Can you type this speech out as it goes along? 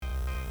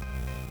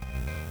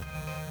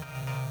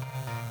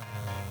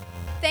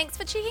Thanks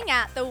for checking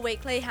out the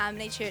weekly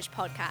Harmony Church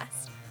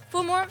podcast.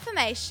 For more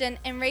information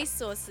and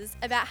resources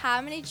about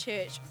Harmony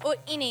Church or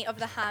any of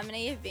the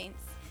Harmony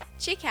events,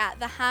 check out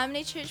the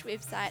Harmony Church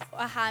website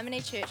or Harmony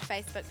Church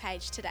Facebook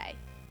page today.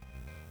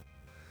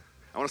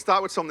 I want to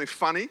start with something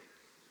funny.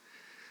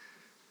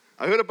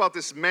 I heard about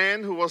this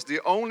man who was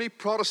the only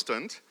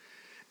Protestant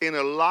in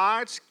a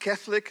large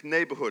Catholic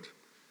neighborhood.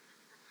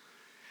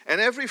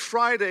 And every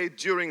Friday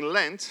during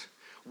Lent,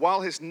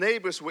 while his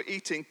neighbors were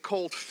eating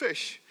cold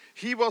fish,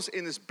 he was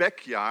in his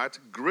backyard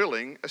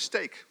grilling a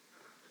steak.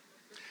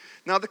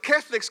 Now, the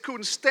Catholics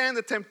couldn't stand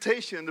the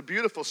temptation and the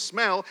beautiful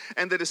smell,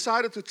 and they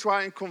decided to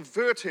try and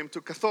convert him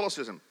to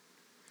Catholicism.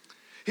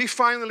 He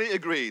finally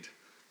agreed.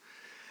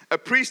 A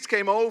priest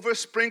came over,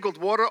 sprinkled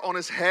water on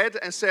his head,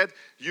 and said,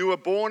 "You were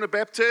born a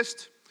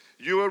Baptist,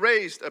 you were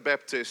raised a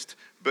Baptist,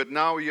 but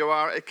now you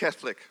are a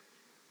Catholic."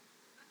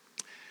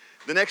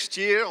 The next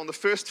year, on the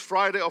first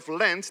Friday of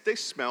Lent, they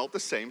smelled the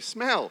same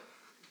smell.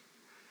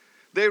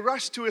 They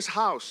rushed to his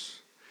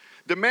house.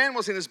 The man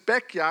was in his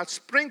backyard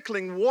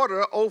sprinkling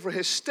water over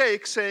his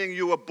steak, saying,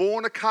 "You were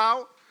born a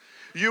cow,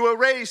 you were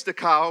raised a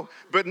cow,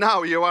 but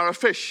now you are a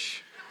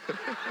fish."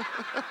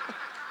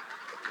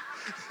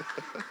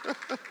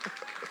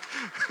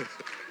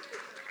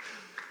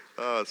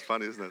 Oh, it's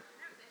funny, isn't it?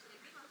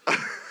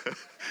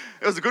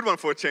 It was a good one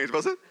for a change,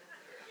 was it?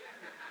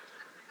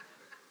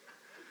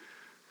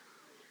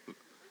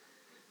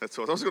 That's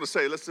what I was going to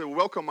say. Let's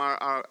welcome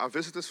our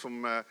visitors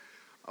from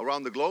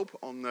around the globe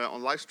on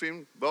live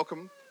stream.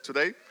 Welcome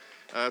today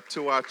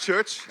to our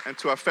church and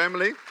to our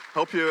family.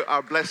 Hope you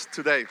are blessed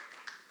today.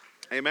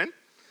 Amen.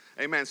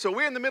 Amen. So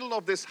we're in the middle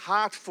of this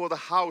Heart for the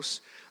House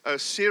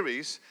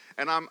series,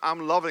 and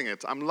I'm loving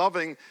it. I'm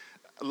loving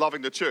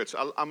the church.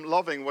 I'm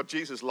loving what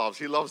Jesus loves.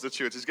 He loves the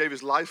church. He gave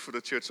his life for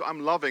the church. So I'm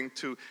loving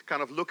to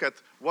kind of look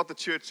at what the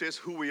church is,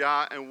 who we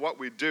are, and what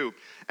we do.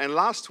 And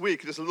last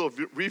week, just a little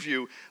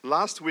review.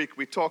 Last week,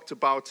 we talked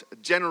about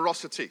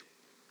generosity.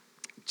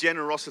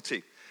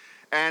 Generosity.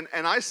 And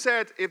I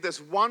said, if there's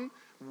one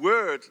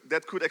word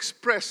that could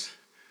express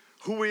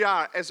who we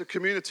are as a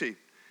community,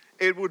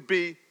 it would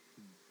be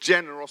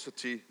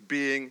generosity,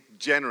 being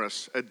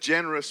generous, a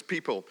generous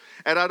people.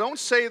 And I don't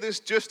say this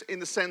just in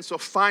the sense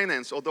of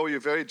finance, although you're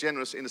very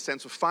generous in the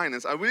sense of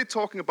finance. I'm really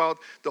talking about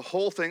the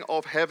whole thing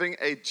of having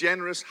a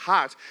generous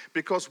heart,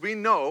 because we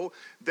know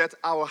that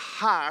our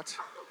heart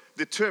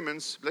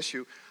determines, bless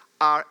you,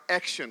 our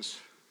actions.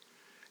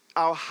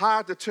 Our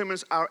heart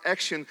determines our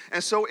action.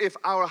 And so if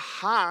our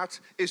heart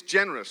is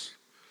generous,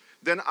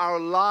 then our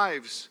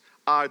lives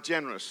are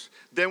generous.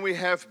 Then we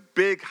have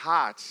big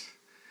hearts.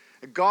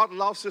 God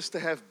loves us to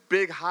have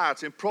big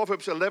hearts. In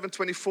Proverbs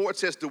 11:24, it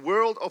says, "The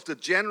world of the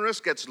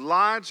generous gets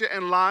larger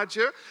and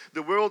larger.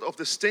 The world of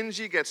the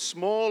stingy gets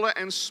smaller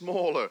and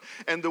smaller.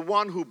 And the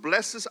one who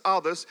blesses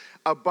others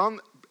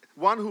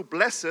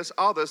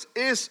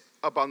is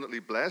abundantly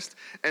blessed,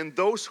 and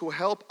those who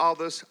help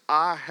others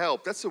are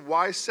helped." That's a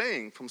wise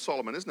saying from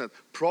Solomon, isn't it?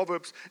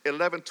 Proverbs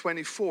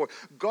 11:24.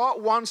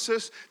 God wants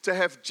us to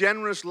have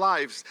generous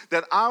lives,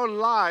 that our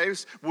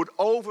lives would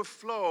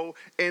overflow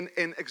in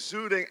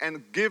exuding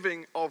and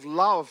giving of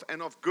love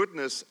and of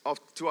goodness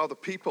to other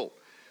people,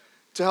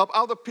 to help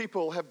other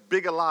people have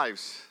bigger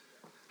lives.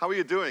 How are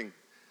you doing?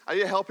 Are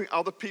you helping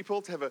other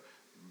people to have a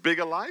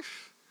bigger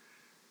life?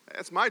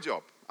 That's my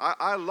job.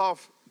 I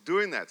love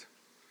doing that.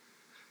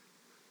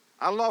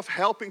 I love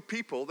helping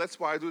people. That's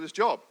why I do this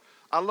job.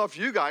 I love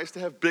you guys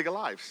to have bigger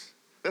lives.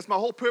 That's my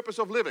whole purpose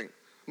of living.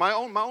 My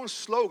own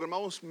slogan, my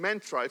own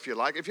mantra, if you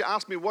like. If you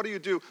ask me, what do you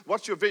do?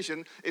 What's your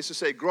vision? Is to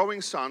say,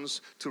 growing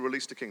sons to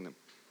release the kingdom.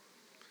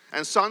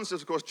 And sons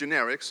is, of course,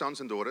 generic,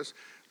 sons and daughters.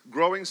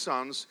 Growing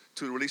sons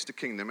to release the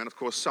kingdom. And, of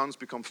course, sons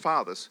become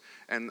fathers.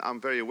 And I'm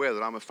very aware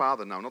that I'm a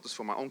father now, not just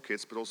for my own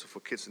kids, but also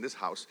for kids in this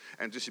house.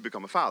 And just you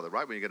become a father,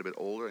 right? When you get a bit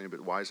older and a bit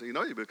wiser,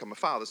 you become a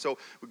father. So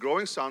we're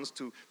growing sons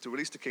to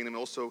release the kingdom, and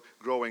also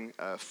growing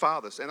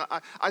fathers. And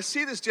I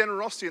see this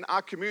generosity in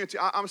our community.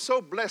 I'm so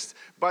blessed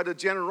by the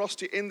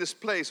generosity in this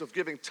place of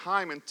giving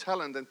time and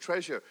talent and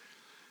treasure.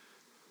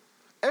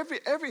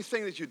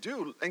 Everything that you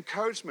do,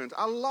 encouragement.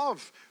 I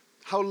love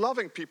how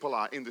loving people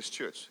are in this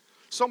church.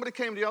 Somebody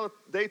came the other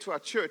day to our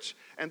church,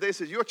 and they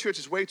said, "Your church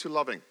is way too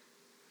loving."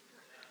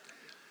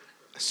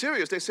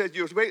 Serious, they said,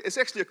 it's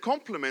actually a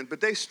compliment,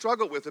 but they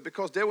struggle with it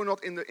because they were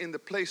not in the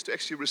place to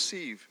actually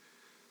receive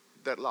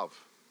that love.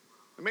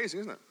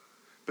 Amazing, isn't it?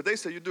 But they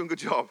said, "You're doing a good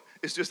job.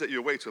 It's just that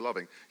you're way too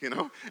loving,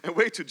 and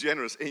way too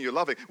generous in your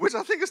loving," which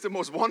I think is the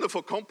most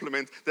wonderful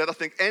compliment that I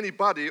think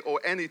anybody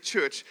or any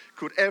church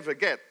could ever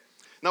get.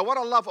 Now, what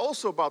I love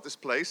also about this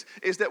place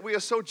is that we are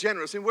so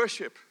generous in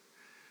worship.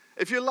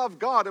 If you love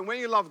God, and when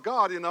you love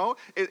God,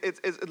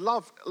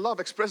 love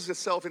expresses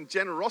itself in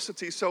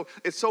generosity. So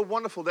it's so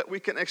wonderful that we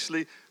can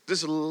actually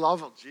just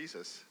love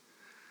Jesus.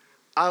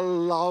 I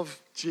love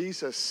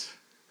Jesus.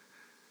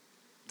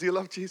 Do you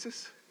love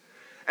Jesus?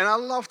 And I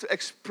love to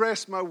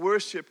express my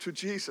worship to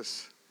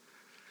Jesus.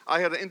 I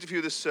had an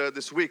interview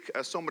this week,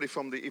 somebody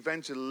from the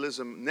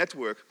Evangelism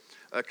Network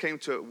came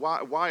to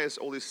why is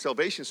all these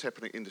salvations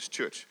happening in this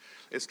church?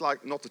 It's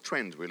like not the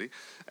trend, really.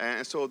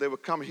 And so they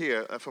would come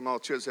here from our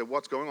church and say,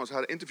 what's going on? So I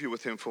had an interview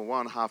with him for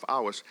 1.5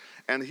 hours.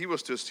 And he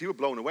was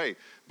blown away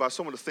by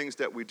some of the things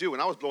that we do.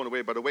 And I was blown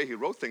away by the way he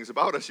wrote things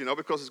about us,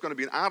 because it's going to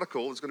be an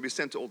article. It's going to be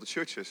sent to all the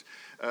churches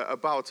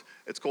about,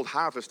 it's called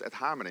Harvest at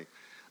Harmony.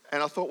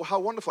 And I thought, well, how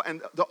wonderful.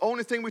 And the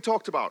only thing we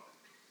talked about,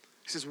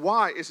 he says,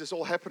 why is this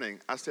all happening?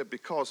 I said,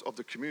 because of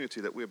the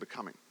community that we're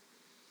becoming.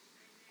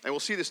 And we'll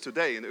see this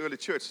today in the early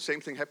church. The same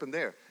thing happened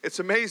there. It's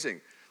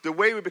amazing. The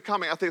way we're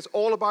becoming, I think it's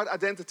all about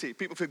identity.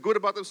 People feel good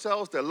about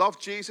themselves. They love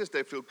Jesus.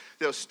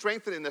 They're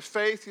strengthened in their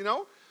faith,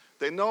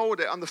 They know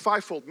they're under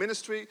fivefold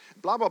ministry,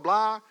 blah, blah,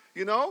 blah,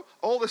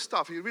 all this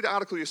stuff. You read the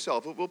article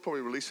yourself. We'll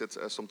probably release it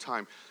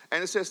sometime.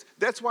 And it says,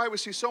 that's why we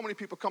see so many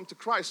people come to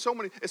Christ.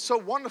 It's so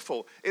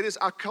wonderful. It is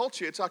our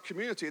culture. It's our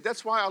community.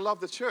 That's why I love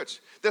the church.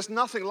 There's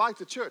nothing like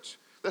the church.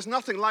 There's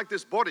nothing like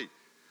this body.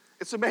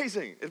 It's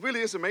amazing. It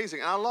really is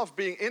amazing. And I love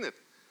being in it.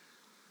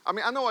 I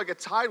mean, I know I get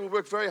tired. We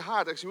work very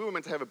hard. Actually, we were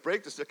meant to have a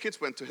break. The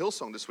kids went to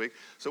Hillsong this week.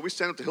 So we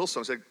sent them to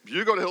Hillsong. Said,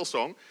 you go to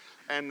Hillsong.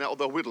 And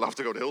although we'd love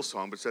to go to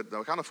Hillsong, but said,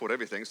 no, I can't afford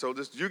everything. So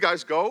you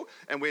guys go,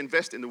 and we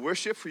invest in the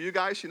worship for you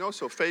guys,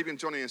 So Fabian,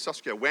 Johnny, and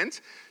Saskia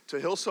went to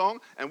Hillsong.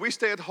 And we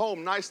stay at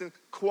home nice and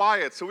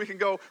quiet so we can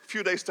go a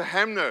few days to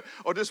Hamner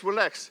or just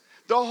relax.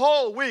 The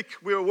whole week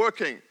we were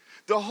working.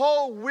 The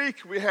whole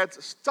week we had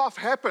stuff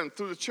happen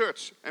through the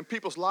church and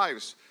people's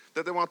lives.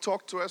 That they want to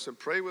talk to us and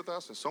pray with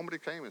us, and somebody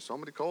came, and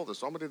somebody called, and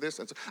somebody this,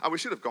 and so. We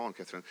should have gone,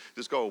 Catherine.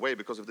 Just go away,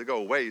 because if they go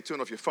away, you turn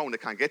off your phone, they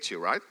can't get you,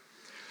 right?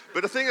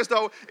 But the thing is,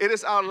 though, it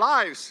is our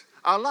lives.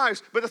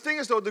 But the thing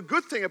is, though, the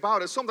good thing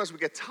about it, sometimes we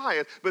get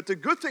tired, but the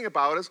good thing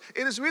about it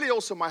is really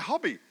also my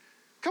hobby.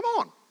 Come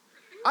on.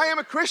 I am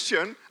a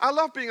Christian. I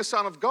love being a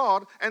son of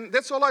God, and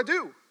that's all I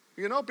do.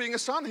 Being a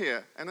son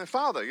here, and a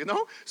father,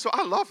 So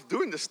I love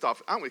doing this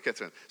stuff, aren't we,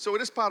 Catherine? So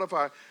it is part of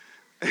our...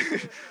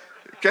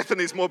 Catherine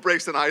needs more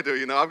breaks than I do,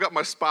 I've got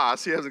my spa.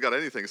 She hasn't got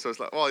anything. So it's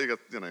like, well, you got,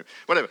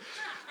 whatever.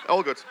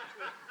 All good.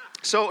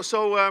 So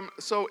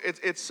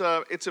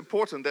it's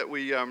important that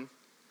we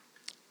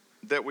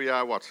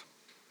are what?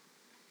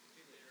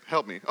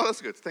 Help me. Oh,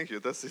 that's good. Thank you.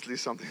 That's at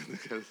least something.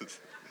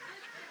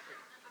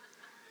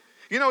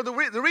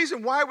 The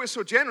reason why we're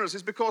so generous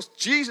is because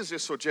Jesus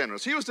is so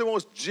generous. He was the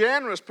most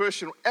generous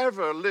person who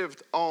ever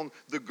lived on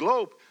the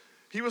globe.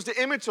 He was the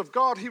image of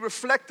God. He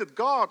reflected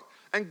God.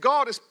 And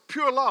God is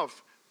pure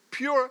love.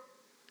 Pure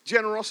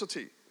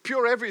generosity,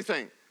 pure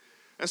everything.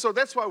 And so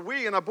that's why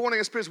we in our born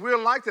again spirits, we're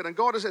like that. And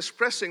God is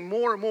expressing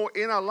more and more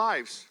in our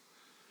lives.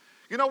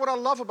 You know what I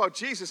love about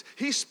Jesus?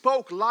 He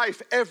spoke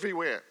life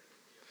everywhere.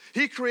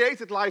 He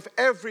created life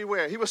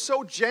everywhere. He was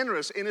so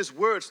generous in his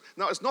words.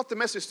 Now, it's not the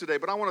message today,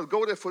 but I want to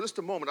go there for just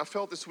a moment. I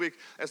felt this week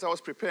as I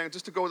was preparing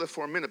just to go there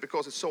for a minute,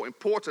 because it's so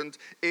important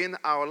in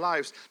our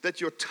lives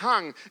that your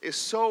tongue is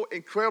so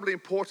incredibly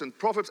important.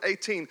 Proverbs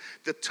 18,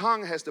 the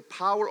tongue has the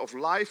power of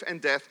life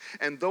and death,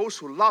 and those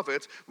who love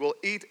it will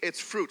eat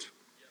its fruit.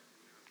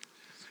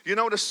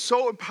 It's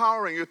so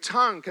empowering. Your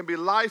tongue can be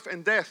life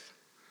and death.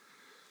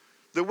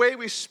 The way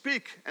we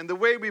speak and the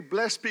way we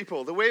bless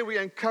people, the way we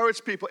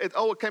encourage people, it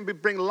all can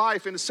bring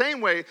life in the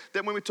same way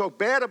that when we talk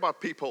bad about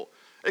people,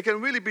 it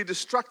can really be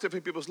destructive in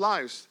people's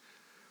lives.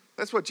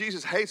 That's why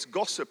Jesus hates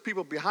gossip,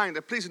 people behind.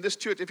 And please, in this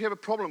church, if you have a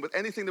problem with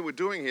anything that we're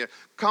doing here,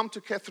 come to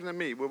Catherine and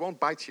me. We won't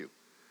bite you.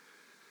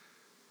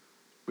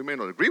 We may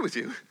not agree with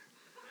you.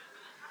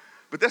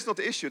 But that's not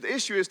the issue. The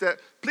issue is that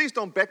please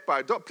don't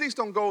backbite. Please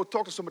don't go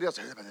talk to somebody else.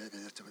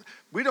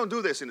 We don't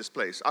do this in this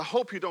place. I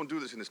hope you don't do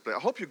this in this place. I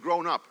hope you've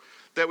grown up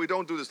that we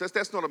don't do this.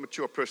 That's not a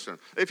mature person.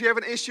 If you have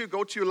an issue,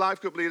 go to your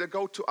life group leader,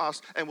 go to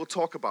us, and we'll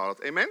talk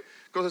about it. Amen?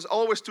 Because there's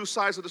always two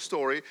sides of the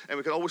story, and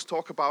we can always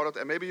talk about it,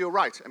 and maybe you're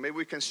right, and maybe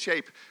we can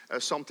shape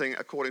something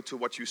according to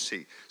what you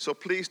see. So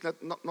please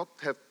not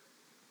have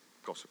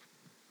gossip.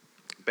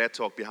 Bad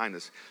talk behind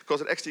us.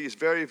 Because it actually is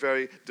very,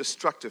 very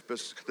destructive.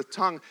 Because the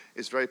tongue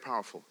is very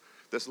powerful.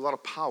 There's a lot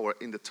of power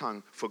in the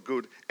tongue for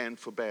good and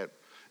for bad.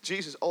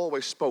 Jesus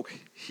always spoke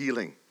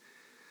healing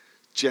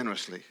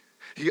generously.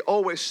 He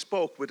always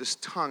spoke with his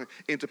tongue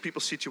into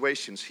people's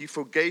situations. He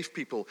forgave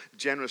people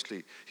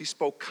generously. He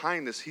spoke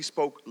kindness. He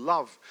spoke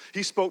love.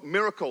 He spoke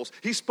miracles.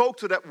 He spoke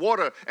to that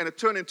water and it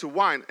turned into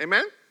wine.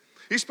 Amen?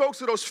 He spoke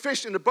to those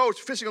fish in the boat,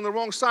 fishing on the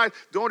wrong side,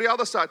 on the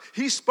other side.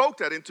 He spoke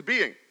that into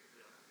being.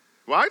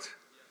 Right?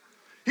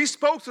 He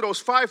spoke to those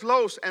 5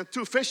 loaves and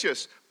 2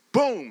 fishes.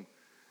 Boom.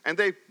 And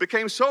they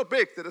became so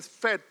big that it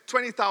fed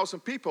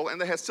 20,000 people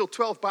and they had still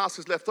 12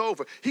 baskets left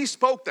over. He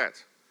spoke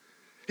that.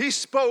 He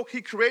spoke,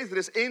 he created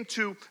this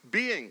into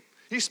being.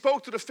 He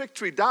spoke to the fig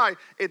tree, died,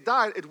 it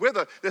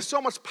withered. There's so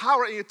much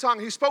power in your tongue.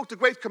 He spoke the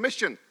Great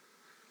Commission.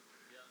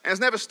 And it's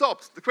never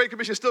stopped. The Great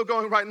Commission is still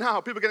going right now.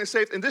 People are getting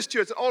saved in this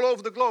church, all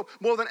over the globe,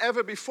 more than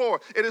ever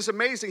before. It is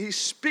amazing. He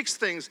speaks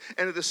things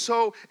and it is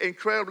so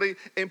incredibly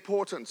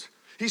important.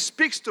 He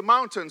speaks to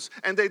mountains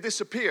and they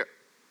disappear.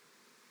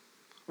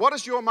 What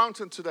is your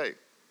mountain today?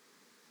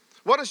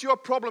 What is your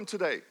problem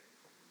today?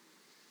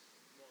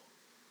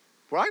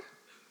 Right?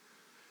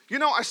 You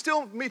know, I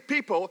still meet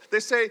people, they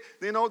say,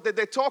 you know,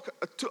 they talk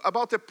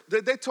about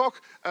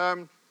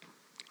I've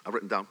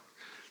written down.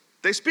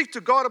 They speak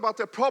to God about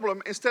their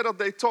problem instead of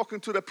they talking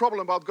to their problem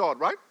about God,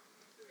 right?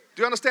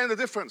 Do you understand the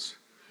difference?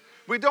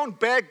 We don't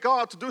beg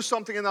God to do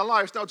something in our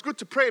lives. Now, it's good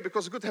to pray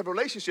because it's good to have a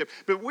relationship,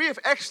 but we have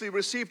actually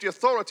received the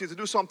authority to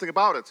do something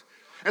about it.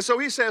 And so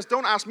he says,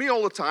 don't ask me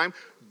all the time,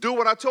 do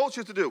what I told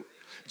you to do.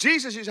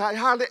 Jesus, I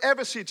hardly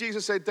ever see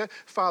Jesus say,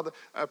 Father,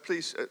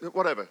 please,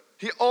 whatever.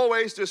 He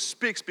always just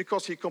speaks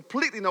because he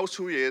completely knows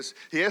who he is.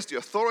 He has the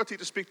authority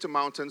to speak to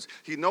mountains.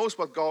 He knows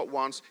what God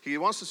wants. He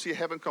wants to see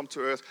heaven come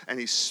to earth, and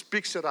he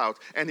speaks it out.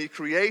 And he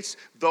creates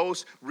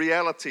those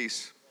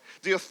realities.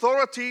 The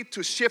authority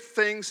to shift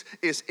things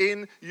is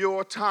in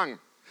your tongue.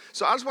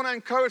 So I just want to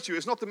encourage you.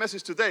 It's not the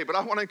message today, but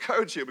I want to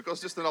encourage you because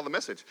it's just another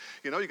message.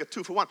 You know, you get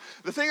 2 for 1.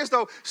 The thing is,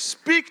 though,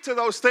 speak to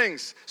those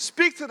things.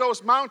 Speak to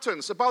those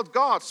mountains about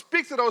God.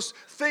 Speak to those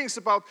things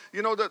about,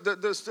 you know,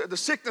 the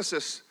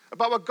sicknesses,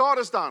 about what God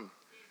has done.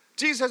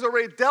 Jesus has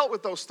already dealt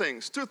with those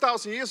things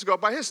 2,000 years ago.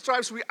 By his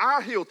stripes, we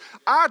are healed.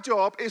 Our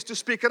job is to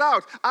speak it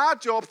out. Our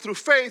job through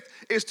faith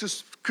is to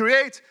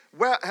create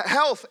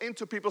health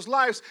into people's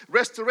lives,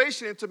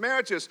 restoration into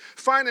marriages,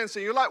 finance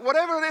in your life,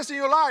 whatever it is in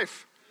your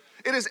life.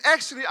 It is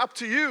actually up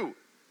to you.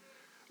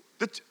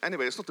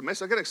 Anyway, it's not the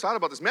message. I get excited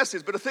about this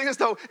message, but the thing is,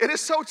 though, it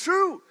is so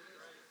true.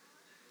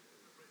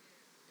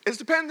 It's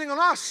depending on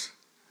us.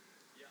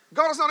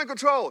 God is not in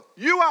control.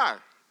 You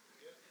are.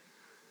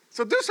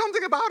 So do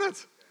something about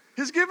it.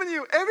 He's given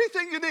you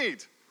everything you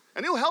need.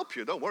 And he'll help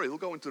you. Don't worry, he'll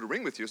go into the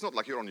ring with you. It's not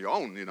like you're on your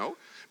own, you know.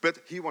 But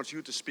he wants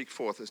you to speak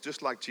forth. It's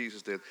just like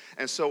Jesus did.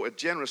 And so a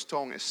generous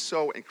tongue is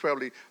so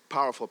incredibly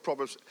powerful.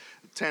 Proverbs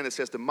 10, it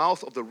says, the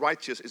mouth of the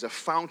righteous is a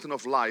fountain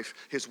of life.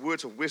 His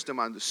words of wisdom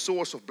are the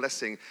source of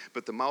blessing.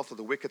 But the mouth of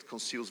the wicked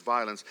conceals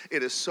violence.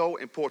 It is so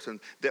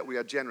important that we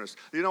are generous.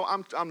 You know,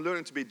 I'm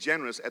learning to be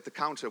generous at the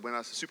counter when I'm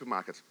at the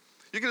supermarket.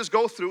 You can just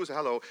go through, say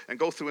hello, and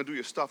go through and do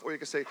your stuff. Or you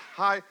can say,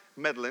 hi,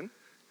 Madeline.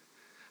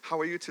 How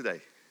are you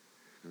today?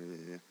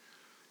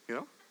 You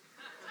know?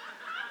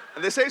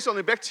 And they say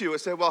something back to you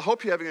and say, well, I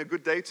hope you're having a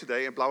good day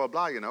today and blah, blah,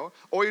 blah, you know.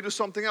 Or you do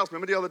something else.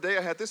 Remember the other day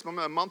I had this? A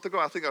month ago,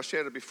 I think I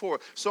shared it before.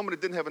 Somebody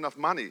didn't have enough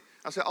money.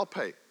 I said, I'll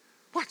pay.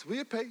 What? Will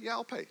you pay? Yeah,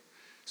 I'll pay.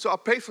 So I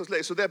paid for this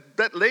lady. So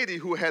that lady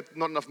who had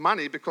not enough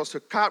money because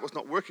her card was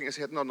not working and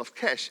she had not enough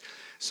cash.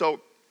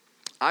 So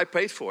I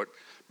paid for it.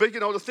 But, you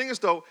know, the thing is,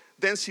 though,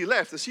 then she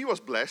left and she was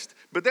blessed.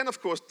 But then,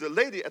 of course, the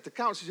lady at the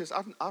counter, she says,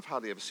 I've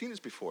hardly ever seen this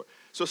before.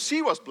 So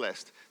she was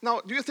blessed. Now,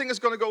 do you think it's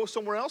going to go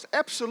somewhere else?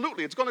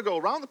 Absolutely. It's going to go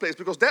around the place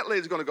because that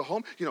lady's going to go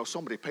home. You know,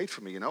 somebody paid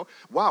for me, you know.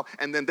 Wow.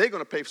 And then they're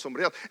going to pay for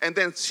somebody else. And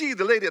then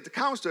the lady at the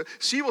counter,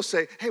 she will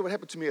say, hey, what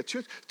happened to me at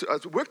church,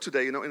 at work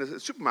today, you know, in the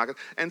supermarket.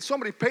 And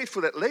somebody paid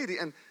for that lady.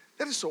 And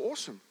that is so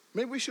awesome.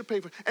 Maybe we should pay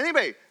for it.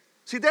 Anyway.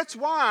 See, that's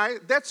why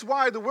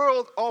the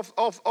world of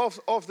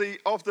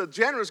the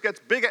generous gets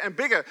bigger and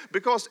bigger,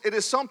 because it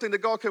is something that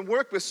God can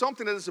work with,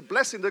 something that is a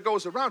blessing that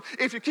goes around.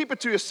 If you keep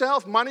it to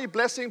yourself, money,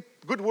 blessing,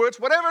 good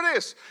words, whatever it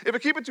is, if you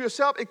keep it to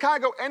yourself, it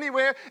can't go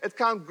anywhere, it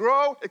can't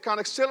grow, it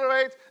can't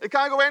accelerate, it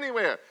can't go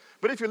anywhere.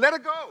 But if you let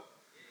it go,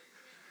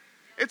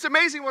 it's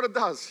amazing what it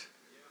does.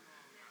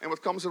 And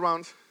what comes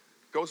around,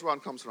 goes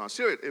around, comes around.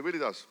 Seriously, it really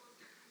does.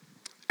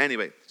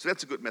 Anyway, so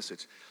that's a good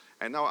message.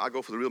 And now I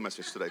go for the real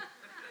message today.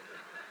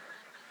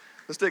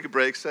 Let's take a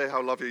break. Say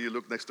how lovely you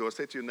look next door.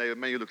 Say to your neighbor,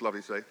 man, you look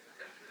lovely today.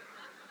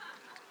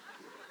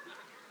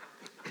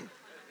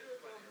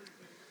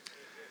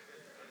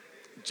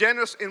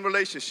 Generous in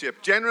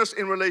relationship. Generous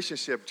in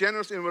relationship.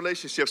 Generous in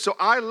relationship. So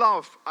I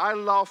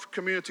love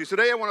community.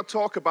 Today I want to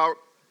talk about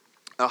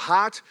a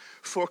heart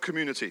for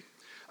community.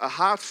 A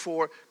heart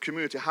for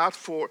community. A heart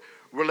for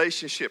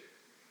relationship.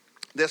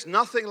 There's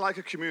nothing like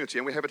a community,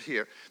 and we have it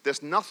here.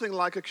 There's nothing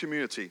like a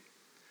community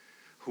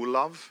who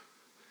love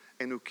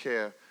and who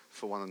care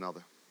for one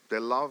another. They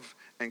love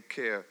and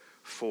care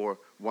for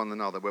one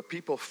another, where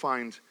people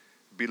find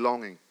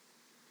belonging.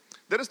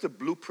 That is the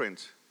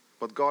blueprint,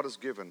 what God has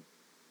given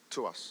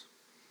to us.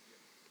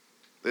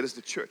 That is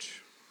the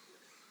church.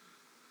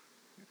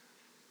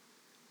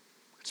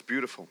 It's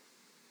beautiful.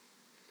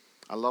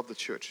 I love the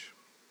church.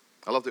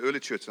 I love the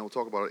early church, and we'll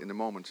talk about it in a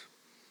moment.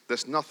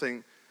 There's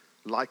nothing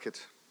like it.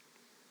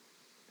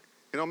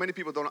 You know, many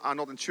people are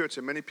not in church,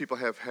 and many people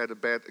have had a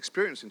bad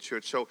experience in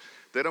church, so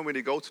they don't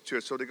really go to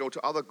church. So they go to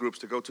other groups,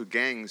 they go to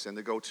gangs, and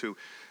they go to,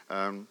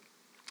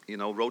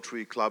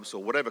 Rotary clubs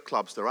or whatever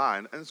clubs there are.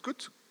 And it's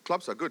good.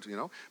 Clubs are good, you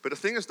know. But the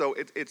thing is, though,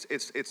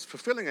 it's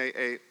fulfilling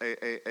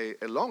a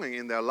longing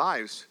in their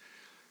lives.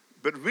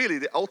 But really,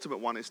 the ultimate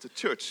one is the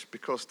church,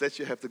 because that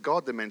you have the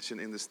God dimension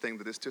in this thing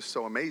that is just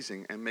so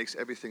amazing and makes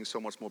everything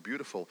so much more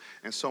beautiful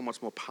and so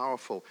much more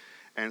powerful.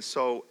 And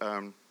so,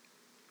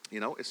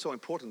 it's so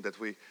important that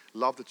we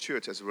love the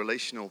church as a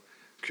relational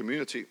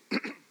community.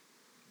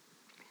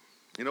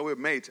 We're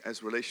made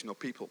as relational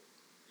people.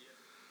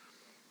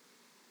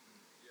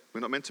 We're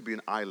not meant to be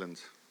an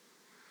island.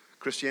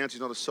 Christianity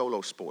is not a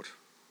solo sport.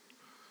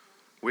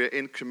 We're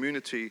in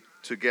community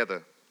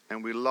together,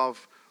 and we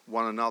love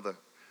one another.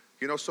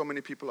 You know, so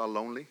many people are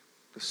lonely.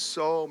 There's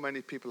so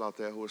many people out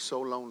there who are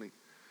so lonely.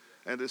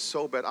 And it's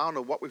so bad. I don't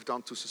know what we've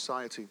done to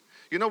society.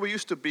 You know, we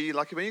used to be,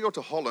 like when you go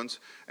to Holland,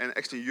 and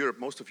actually Europe,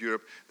 most of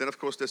Europe, then of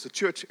course there's a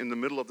church in the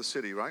middle of the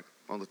city, right?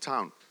 On the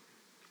town.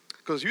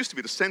 Because it used to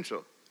be the center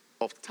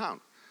of the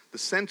town. The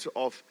center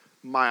of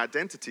my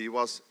identity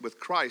was with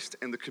Christ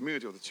and the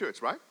community of the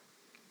church, right?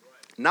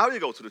 Now you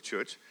go to the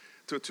church,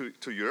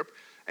 to Europe,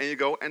 and you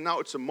go, and now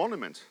it's a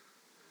monument.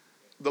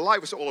 The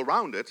life is all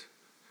around it,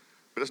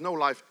 but there's no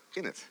life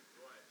in it.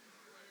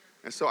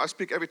 And so I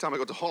speak every time I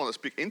go to Holland, I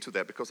speak into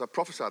that because I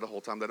prophesy the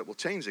whole time that it will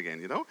change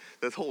again, you know?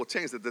 That whole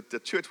change, that the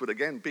church would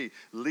again be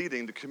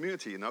leading the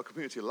community, you know,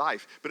 community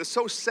life. But it's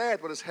so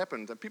sad what has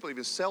happened, and people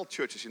even sell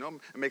churches, you know,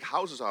 and make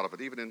houses out of it,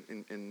 even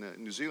in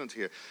New Zealand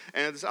here.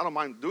 And I don't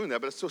mind doing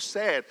that, but it's so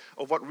sad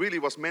of what really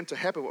was meant to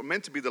happen, what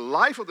meant to be the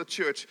life of the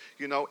church,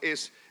 you know,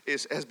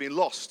 has been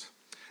lost.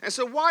 And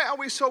so why are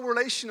we so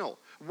relational?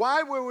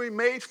 Why were we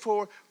made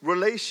for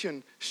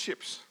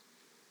relationships?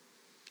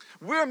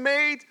 We're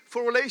made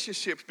for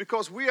relationships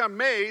because we are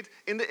made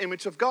in the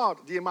image of God,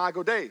 the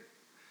Imago Dei.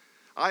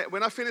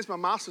 When I finished my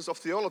Master's of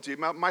Theology,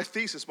 my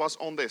thesis was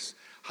on this.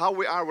 How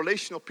we are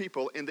relational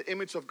people in the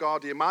image of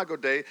God, the Imago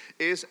Dei,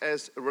 is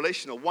as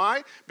relational.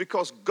 Why?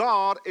 Because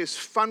God is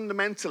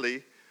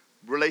fundamentally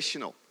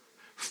relational.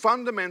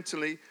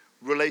 Fundamentally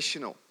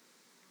relational.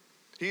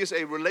 He is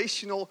a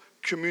relational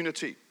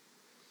community.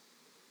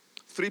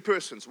 3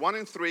 persons, 1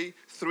 in 3,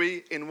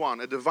 3 in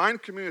 1. A divine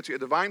community, a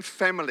divine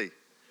family.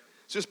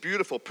 It's just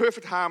beautiful,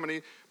 perfect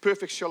harmony,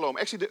 perfect shalom.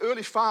 Actually, the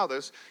early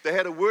fathers, they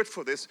had a word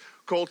for this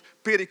called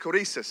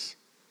perichoresis.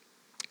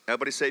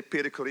 Everybody say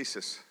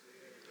perichoresis.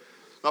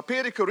 Now,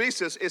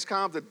 perichoresis is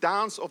kind of the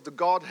dance of the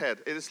Godhead.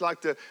 It is like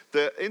the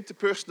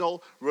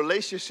interpersonal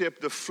relationship,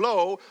 the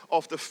flow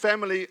of the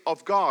family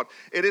of God.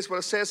 It is what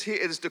it says here.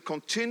 It is the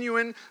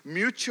continuing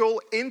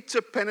mutual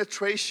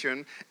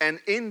interpenetration and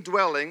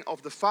indwelling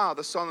of the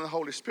Father, Son, and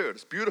Holy Spirit.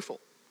 It's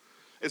beautiful.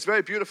 It's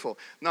very beautiful.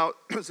 Now,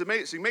 it's an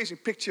amazing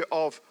picture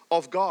of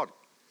God,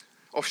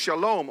 of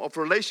shalom, of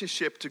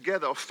relationship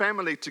together, of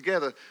family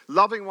together,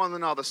 loving one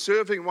another,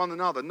 serving one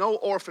another. No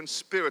orphan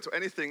spirit or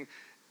anything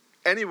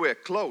anywhere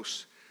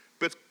close,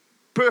 but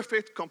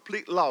perfect,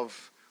 complete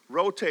love,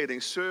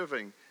 rotating,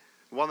 serving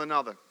one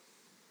another.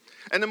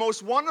 And the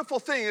most wonderful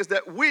thing is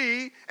that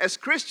we, as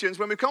Christians,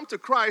 when we come to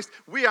Christ,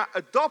 we are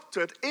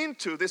adopted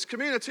into this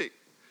community.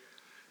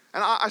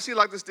 And I see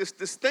like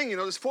this thing, you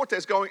know, this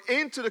foretaste going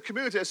into the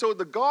community. And so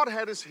the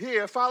Godhead is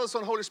here, Father,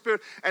 Son, Holy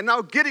Spirit. And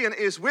now Gideon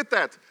is with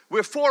that.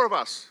 We're 4 of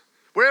us.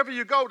 Wherever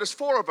you go, there's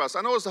 4 of us.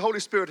 I know there's the Holy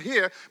Spirit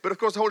here, but of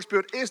course the Holy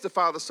Spirit is the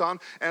Father, Son,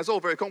 and it's all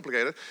very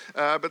complicated.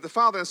 But the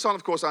Father and Son,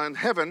 of course, are in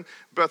heaven.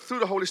 But through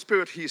the Holy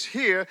Spirit, He's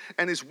here,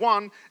 and He's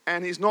one,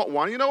 and He's not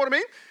one. You know what I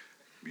mean?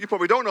 You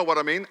probably don't know what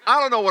I mean. I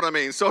don't know what I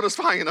mean, so that's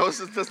fine, you know.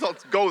 Let's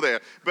not go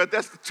there. But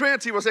the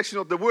Trinity was actually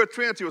not, the word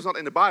Trinity was not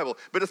in the Bible.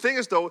 But the thing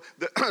is, though,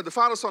 the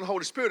Father, Son,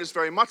 Holy Spirit is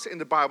very much in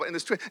the Bible.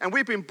 And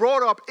we've been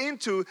brought up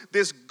into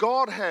this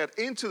Godhead,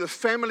 into the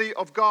family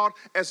of God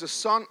as a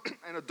son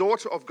and a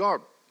daughter of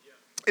God.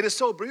 It is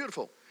so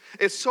beautiful.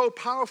 It's so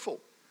powerful.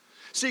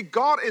 See,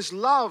 God is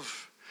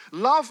love.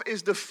 Love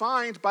is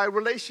defined by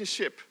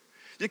relationship.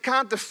 You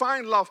can't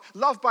define love.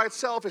 Love by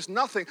itself is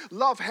nothing.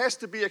 Love has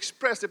to be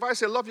expressed. If I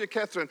say, love you,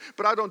 Catherine,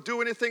 but I don't do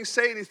anything,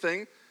 say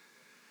anything,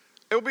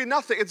 it will be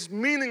nothing. It's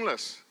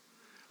meaningless.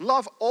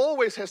 Love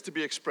always has to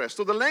be expressed.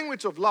 So the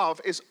language of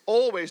love is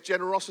always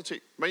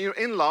generosity. When you're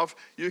in love,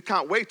 you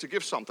can't wait to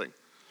give something.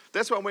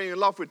 That's why when you're in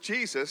love with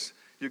Jesus,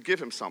 you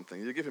give Him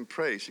something. You give Him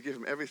praise. You give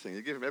Him everything.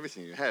 You give Him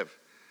everything you have.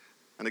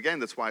 And again,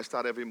 that's why I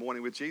start every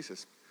morning with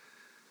Jesus.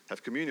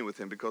 Have communion with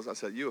Him because I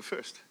said, you are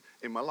first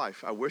in my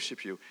life. I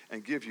worship you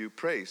and give you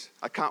praise.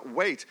 I can't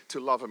wait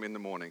to love Him in the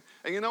morning.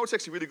 And you know, it's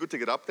actually really good to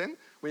get up then.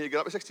 When you get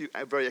up, it's actually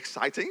very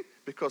exciting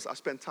because I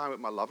spend time with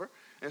my lover.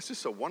 And it's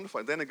just so wonderful.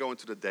 And then I go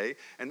into the day,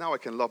 and now I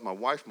can love my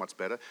wife much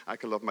better. I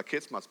can love my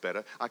kids much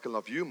better. I can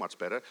love you much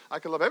better. I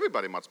can love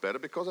everybody much better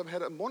because I've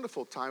had a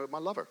wonderful time with my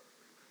lover.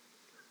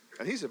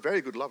 And He's a very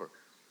good lover.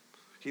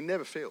 He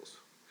never fails.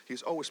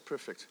 He's always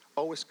perfect,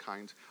 always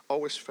kind,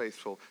 always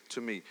faithful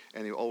to me,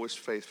 and He's always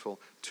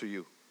faithful to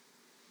you.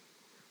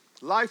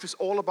 Life is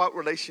all about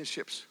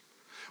relationships.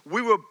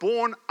 We were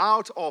born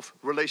out of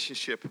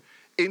relationship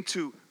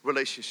into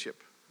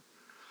relationship.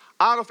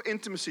 Out of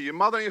intimacy, your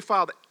mother and your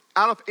father,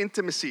 out of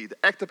intimacy,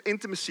 the act of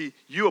intimacy,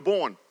 you were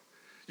born.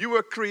 You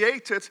were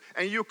created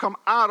and you come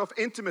out of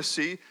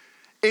intimacy,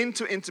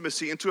 into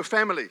a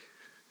family.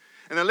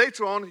 And then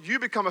later on, you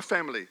become a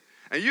family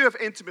and you have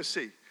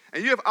intimacy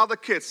and you have other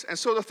kids. And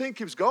so the thing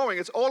keeps going.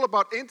 It's all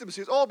about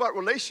intimacy. It's all about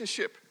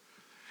relationship.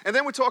 And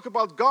then we talk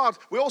about God.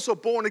 We're also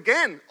born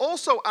again,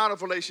 also out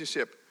of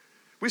relationship.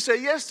 We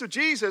say yes to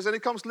Jesus and He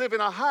comes to live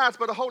in our hearts,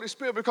 but the Holy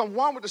Spirit, we become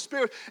one with the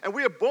Spirit, and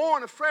we are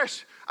born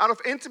afresh out of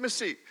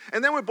intimacy.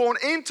 And then we're born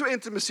into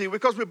intimacy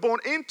because we're born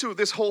into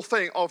this whole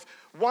thing of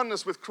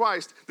oneness with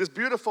Christ, this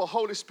beautiful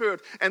Holy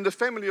Spirit and the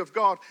family of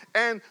God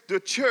and the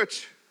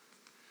church.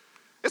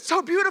 It's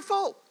so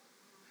beautiful.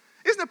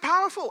 Isn't it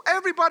powerful?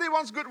 Everybody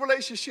wants good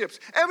relationships.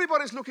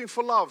 Everybody's looking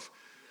for love,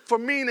 for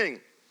meaning,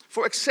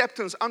 for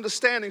acceptance,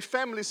 understanding,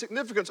 family,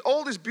 significance,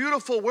 all these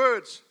beautiful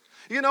words.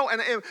 You know,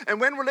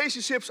 and when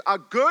relationships are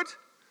good,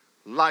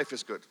 life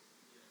is good.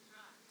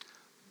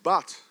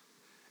 But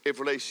if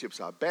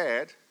relationships are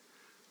bad,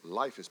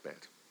 life is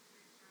bad.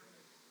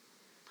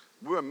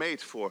 We were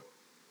made for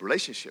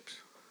relationships.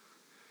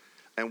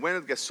 And when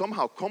it gets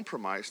somehow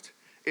compromised,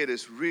 it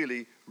is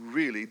really,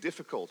 really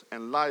difficult.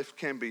 And life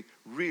can be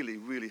really,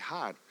 really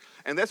hard.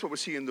 And that's what we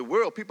see in the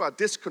world. People are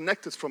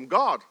disconnected from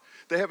God.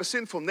 They have a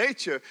sinful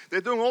nature. They're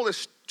doing all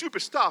this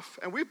stupid stuff.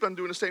 And we've been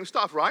doing the same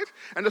stuff, right?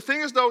 And the thing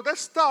is, though, that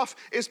stuff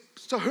is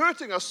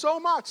hurting us so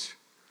much.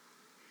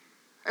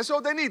 And so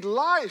they need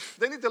life.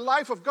 They need the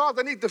life of God.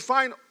 They need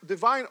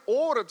divine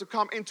order to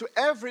come into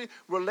every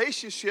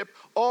relationship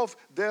of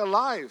their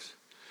lives.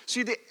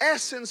 See, the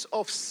essence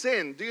of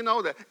sin, do you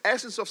know the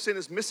essence of sin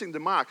is missing the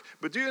mark?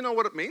 But do you know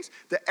what it means?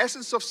 The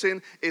essence of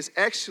sin is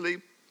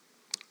actually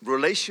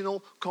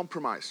relational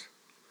compromise.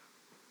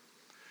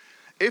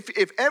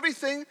 If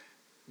everything,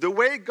 the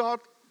way God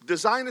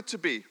designed it to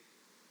be,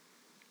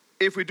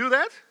 if we do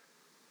that,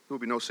 there will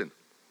be no sin.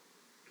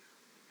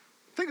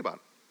 Think about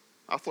it.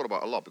 I thought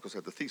about it a lot because I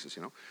had the thesis,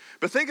 you know.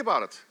 But think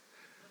about it.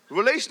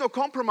 Relational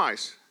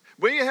compromise.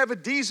 When you have a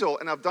diesel,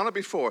 and I've done it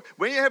before,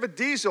 when you have a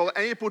diesel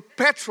and you put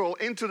petrol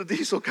into the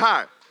diesel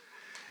car,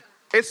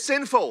 it's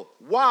sinful.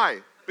 Why?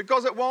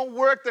 Because it won't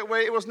work that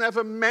way. It was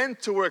never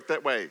meant to work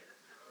that way.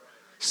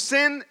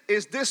 Sin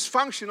is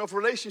dysfunction of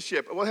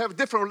relationship. We'll have a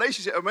different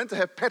relationship. We're meant to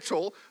have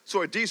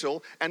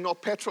diesel, and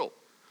not petrol.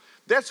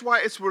 That's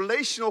why its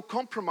relational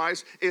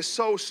compromise is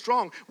so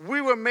strong.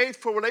 We were made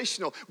for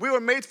relational. We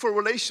were made for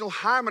relational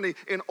harmony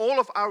in all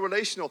of our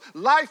relational.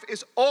 Life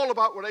is all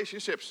about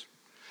relationships.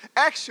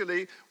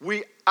 Actually,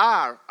 we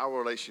are our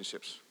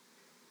relationships.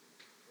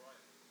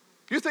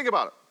 You think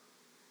about it.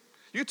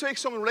 You take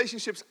some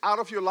relationships out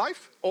of your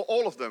life, or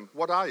all of them,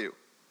 what are you?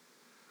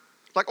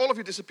 Like all of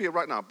you disappear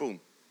right now, boom.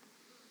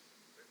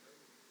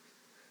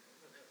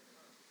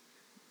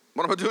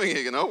 What am I doing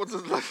here, you know?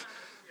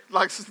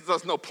 Like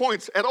there's no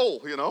point at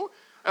all, you know?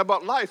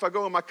 About life, I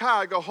go in my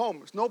car, I go home,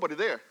 there's nobody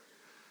there.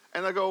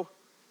 And I go,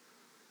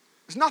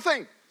 there's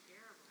nothing.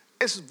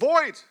 It's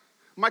void.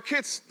 My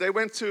kids, they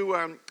went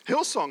to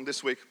Hillsong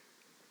this week.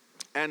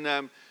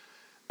 And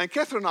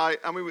Catherine and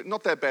I mean,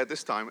 not that bad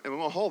this time. And we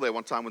went on holiday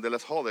one time when they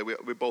left holiday.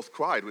 We both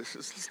cried.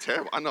 It's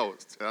terrible. I know,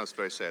 it's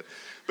very sad.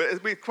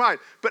 But we cried.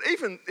 But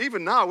even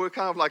now, we're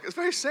kind of like, it's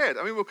very sad.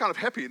 I mean, we're kind of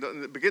happy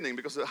in the beginning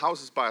because the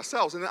house is by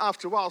ourselves. And then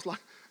after a while, it's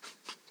like,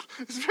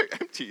 it's very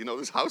empty, you know,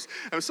 this house.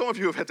 And some of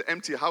you have had the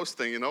empty house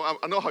thing, you know.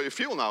 I know how you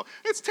feel now.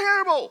 It's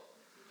terrible.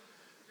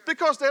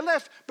 Because they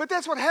left. But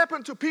that's what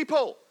happened to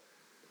people.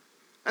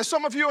 And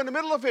some of you in the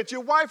middle of it, your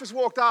wife has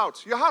walked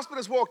out. Your husband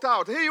has walked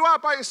out. Here you are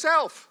by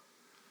yourself.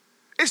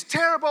 It's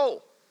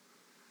terrible.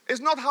 It's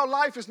not how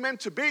life is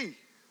meant to be.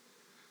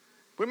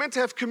 We're meant to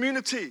have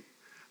community,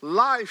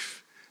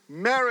 life,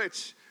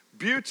 marriage,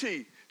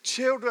 beauty,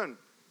 children.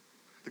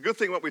 The good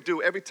thing what we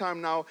do every time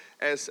now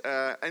as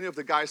any of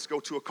the guys go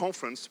to a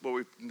conference, well,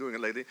 we've been doing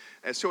it lately,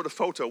 and show the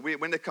photo.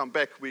 When they come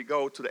back, we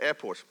go to the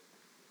airport.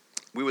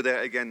 We were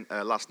there again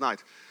last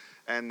night.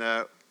 And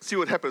see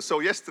what happens.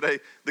 So yesterday,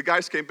 the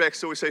guys came back,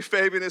 so we say,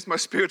 Fabian is my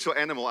spiritual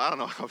animal. I don't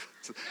know how.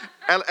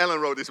 Ellen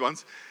wrote these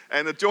ones.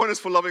 And join us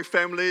for loving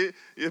family,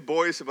 your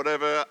boys,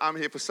 whatever. I'm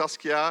here for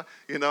Saskia,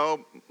 you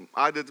know.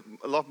 I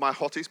love my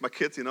hotties, my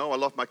kids, you know. I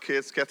love my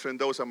kids. Catherine,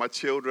 those are my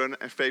children,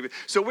 and Fabian.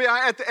 So we are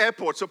at the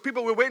airport. So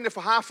people were waiting there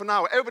for half an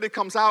hour. Everybody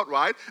comes out,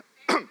 right?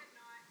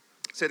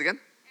 Say it again.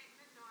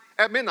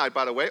 At midnight,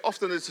 by the way.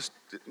 Often it's just,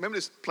 remember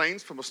these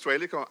planes from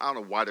Australia? I don't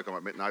know why they come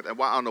at midnight, and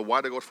I don't know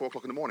why they go at 4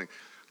 o'clock in the morning.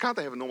 Can't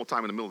they have a normal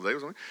time in the middle of the day or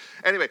something?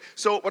 Anyway,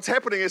 so what's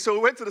happening is, so we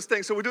went to this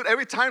thing, so we do it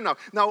every time now.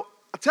 Now,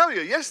 I tell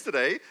you,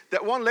 yesterday,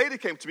 that one lady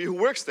came to me who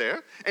works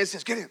there, and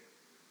says, Gideon,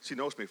 she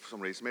knows me for some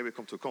reason, maybe we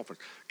come to a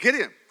conference.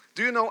 Gideon,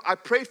 do you know, I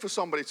prayed for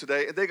somebody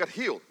today, and they got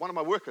healed, one of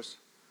my workers.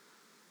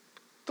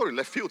 Totally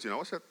left field, you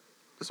know. I said,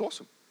 that's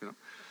awesome, you know.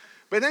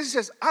 But then she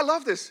says, I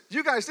love this.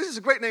 You guys, this is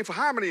a great name for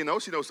Harmony, you know.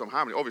 She knows some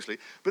Harmony, obviously.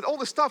 But all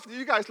the stuff,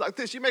 you guys like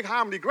this, you make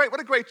Harmony great.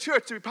 What a great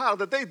church to be part of,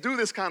 that they do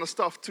this kind of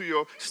stuff to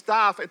your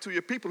staff and to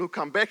your people who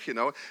come back, you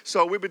know.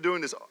 So we've been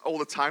doing this all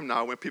the time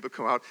now when people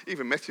come out.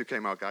 Even Matthew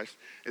came out, guys.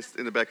 It's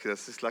in the back here.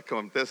 It's just like, come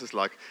on, that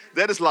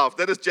is love.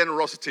 That is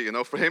generosity, you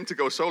know. For him to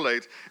go so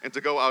late and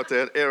to go out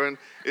there, Aaron,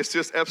 it's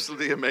just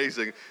absolutely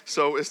amazing.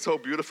 So it's so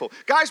beautiful.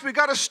 Guys, we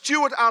got to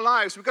steward our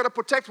lives. We got to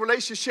protect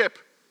relationship.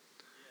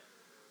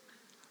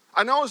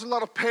 I know there's a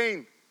lot of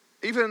pain,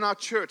 even in our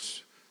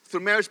church,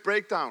 through marriage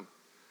breakdown.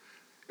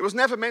 It was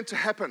never meant to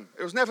happen.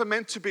 It was never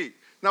meant to be.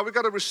 Now we've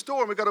got to restore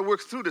and we've got to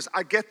work through this.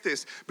 I get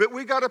this. But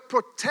we got to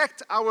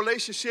protect our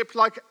relationship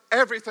like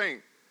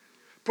everything.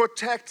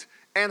 Protect,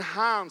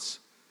 enhance,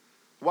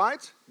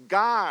 right?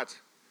 Guard,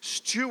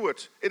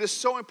 steward. It is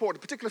so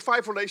important, particularly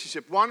 5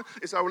 relationships. 1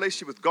 is our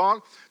relationship with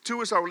God.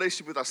 2 is our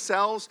relationship with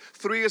ourselves.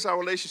 3 is our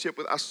relationship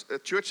with us,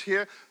 church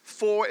here.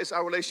 4 is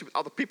our relationship with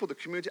other people, the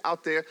community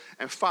out there.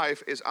 And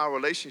 5 is our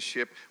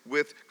relationship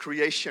with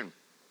creation.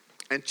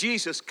 And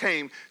Jesus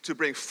came to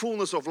bring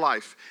fullness of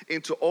life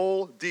into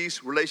all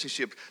these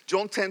relationships.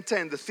 John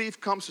 10:10, the thief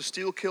comes to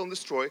steal, kill, and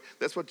destroy.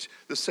 That's what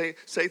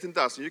Satan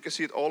does. And you can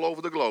see it all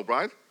over the globe,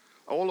 right?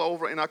 All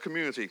over in our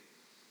community.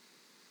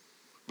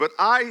 But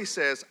he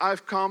says,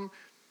 I've come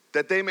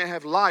that they may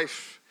have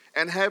life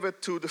and have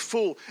it to the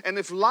full. And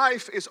if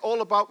life is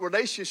all about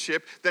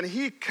relationship, then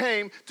he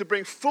came to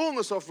bring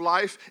fullness of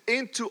life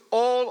into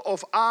all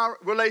of our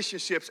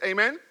relationships.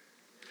 Amen?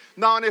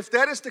 Now, and if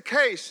that is the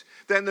case,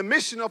 then the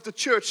mission of the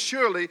church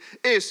surely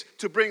is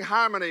to bring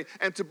harmony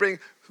and to bring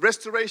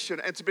restoration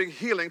and to bring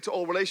healing to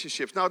all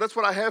relationships. Now, that's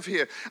what I have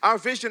here. Our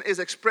vision is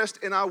expressed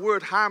in our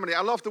word harmony.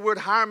 I love the word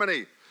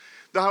harmony.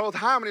 The word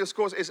harmony, of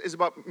course, is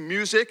about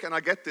music, and I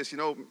get this,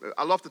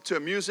 I love the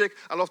term music.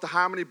 I love the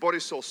harmony, body,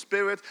 soul,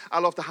 spirit. I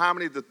love the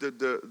harmony,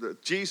 the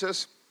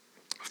Jesus,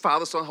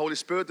 Father, Son, Holy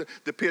Spirit,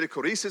 the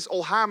perichoresis,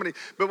 all harmony.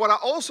 But what I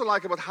also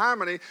like about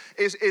harmony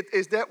is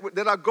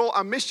that our goal,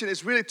 our mission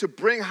is really to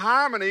bring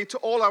harmony to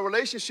all our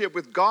relationship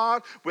with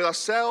God, with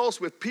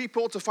ourselves, with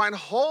people, to find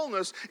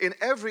wholeness in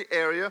every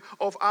area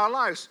of our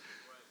lives.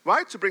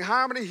 Right? To bring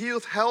harmony,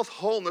 health,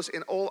 wholeness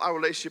in all our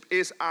relationship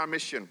is our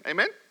mission.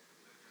 Amen?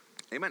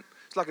 Amen.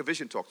 It's like a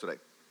vision talk today.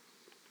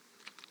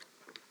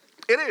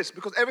 It is,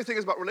 because everything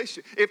is about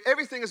relationship. If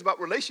everything is about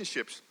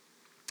relationships,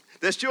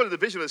 then surely the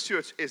vision of the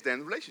church is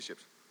then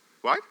relationships,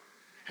 right?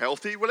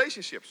 Healthy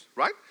relationships,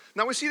 right?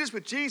 Now we see this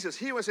with Jesus.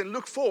 He was in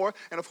Luke 4,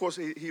 and of course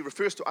he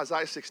refers to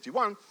Isaiah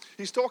 61.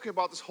 He's talking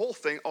about this whole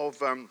thing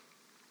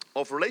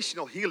of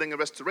relational healing and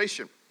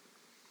restoration.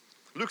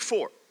 Luke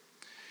 4.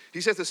 He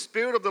says, the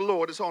Spirit of the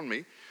Lord is on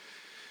me,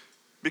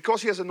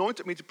 because he has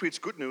anointed me to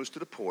preach good news to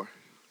the poor.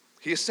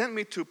 He has sent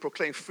me to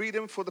proclaim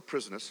freedom for the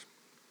prisoners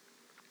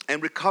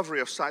and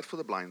recovery of sight for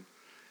the blind,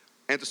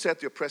 and to set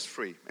the oppressed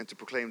free, and to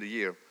proclaim the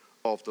year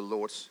of the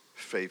Lord's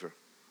favor.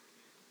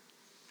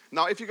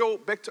 Now, if you go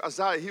back to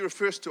Isaiah, he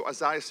refers to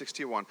Isaiah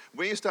 61.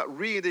 When you start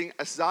reading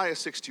Isaiah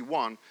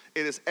 61,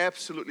 it is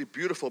absolutely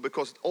beautiful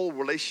because it's all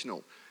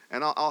relational.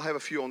 And I'll have a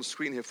few on the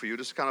screen here for you.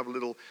 This is kind of a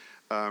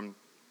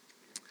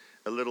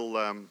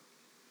little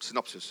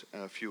synopsis,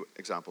 a few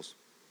examples.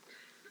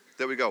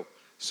 There we go.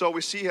 So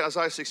we see here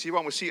Isaiah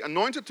 61, we see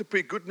anointed to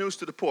preach good news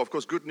to the poor. Of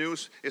course, good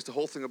news is the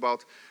whole thing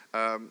about,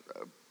 the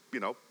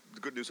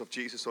good news of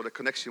Jesus, or the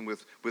connection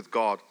with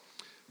God.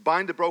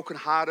 Bind the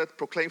brokenhearted,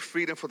 proclaim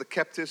freedom for the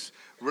captives,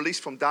 release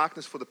from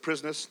darkness for the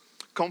prisoners,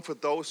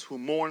 comfort those who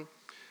mourn,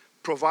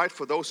 provide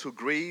for those who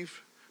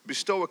grieve,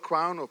 bestow a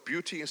crown of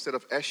beauty instead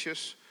of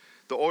ashes,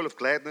 the oil of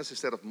gladness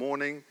instead of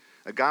mourning,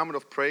 a garment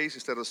of praise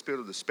instead of the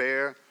spirit of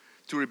despair,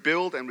 to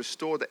rebuild and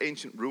restore the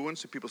ancient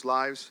ruins in people's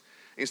lives.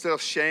 Instead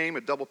of shame,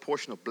 a double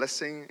portion of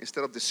blessing.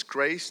 Instead of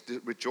disgrace,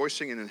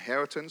 rejoicing in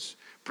inheritance.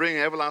 Bring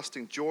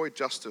everlasting joy,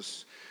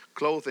 justice,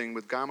 clothing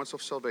with garments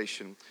of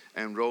salvation,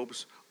 and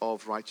robes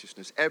of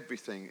righteousness.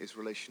 Everything is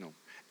relational.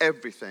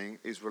 Everything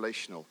is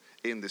relational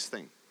in this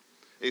thing.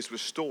 It's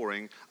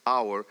restoring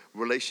our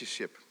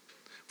relationship.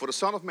 For the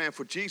Son of Man,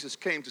 for Jesus,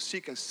 came to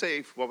seek and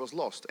save what was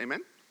lost.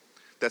 Amen?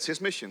 That's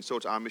his mission, so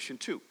it's our mission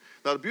too.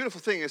 Now the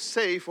beautiful thing is,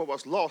 save what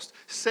was lost.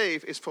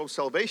 Save is from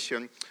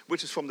salvation,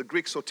 which is from the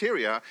Greek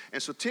soteria.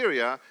 And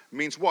soteria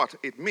means what?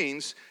 It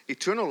means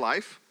eternal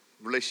life,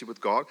 relationship with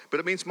God. But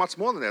it means much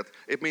more than that.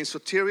 It means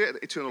soteria,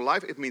 eternal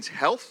life. It means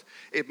health.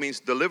 It means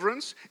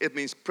deliverance. It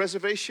means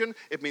preservation.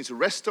 It means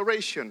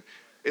restoration.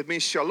 It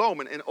means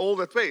shalom in all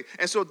that way.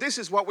 And so this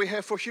is what we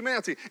have for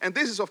humanity. And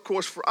this is, of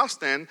course, for us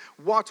then,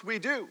 what we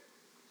do.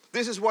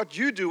 This is what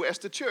you do as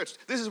the church.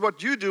 This is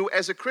what you do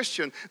as a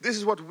Christian. This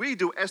is what we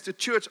do as the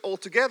church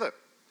altogether.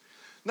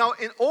 Now,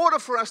 in order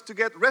for us to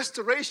get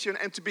restoration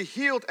and to be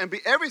healed and be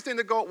everything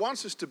that God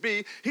wants us to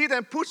be, he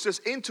then puts us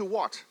into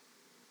what?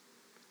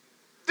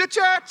 The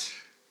church.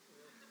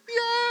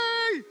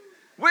 Yay!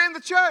 We're in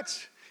the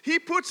church. He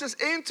puts us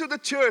into the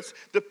church,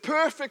 the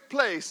perfect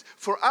place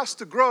for us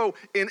to grow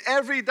in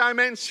every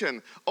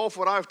dimension of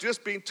what I've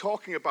just been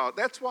talking about.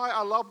 That's why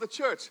I love the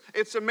church.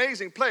 It's an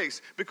amazing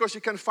place because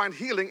you can find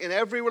healing in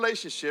every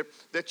relationship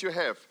that you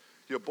have.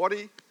 Your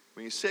body,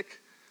 when you're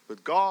sick,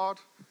 with God,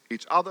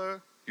 each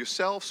other,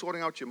 yourself,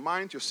 sorting out your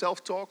mind, your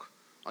self-talk.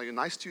 Are you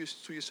nice to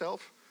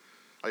yourself?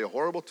 Are you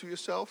horrible to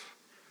yourself?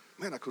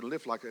 Man, I couldn't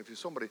live like if you're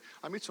somebody.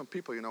 I meet some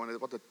people,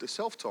 and the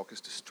self-talk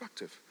is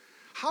destructive.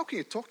 How can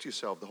you talk to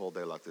yourself the whole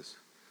day like this?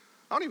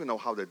 I don't even know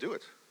how they do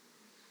it.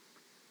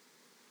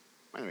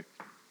 Anyway,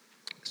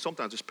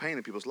 sometimes there's pain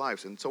in people's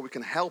lives, and so we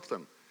can help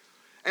them.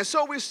 And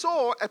so we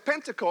saw at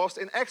Pentecost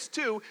in Acts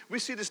 2, we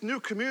see this new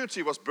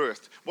community was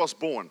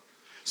born.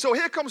 So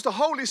here comes the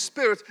Holy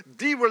Spirit,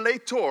 the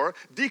relator,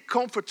 the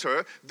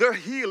comforter, the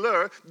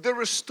healer, the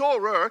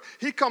restorer.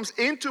 He comes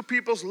into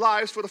people's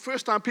lives. For the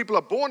first time, people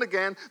are born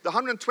again. The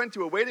 120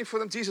 were waiting for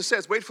them. Jesus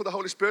says, wait for the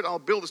Holy Spirit. I'll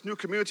build this new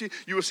community.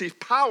 You receive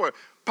power.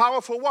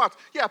 Power for what?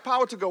 Yeah,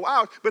 power to go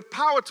out, but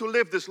power to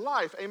live this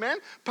life. Amen?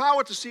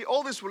 Power to see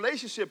all this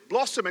relationship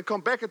blossom and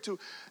come back into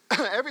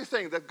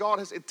everything that God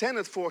has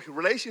intended for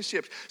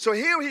relationships. So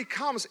here he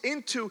comes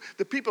into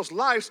the people's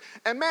lives,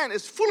 and man,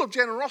 it's full of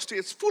generosity.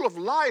 It's full of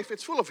life.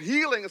 It's full of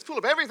healing. It's full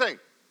of everything.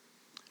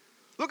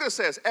 Look what it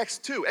says, Acts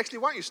 2. Actually,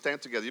 why don't you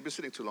stand together? You've been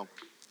sitting too long.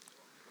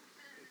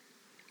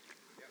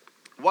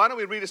 Why don't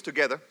we read this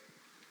together?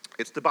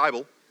 It's the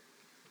Bible.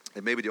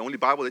 It may be the only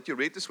Bible that you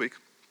read this week.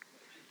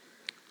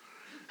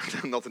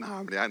 Not in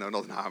harmony. I know,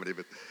 not in harmony,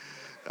 but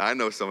I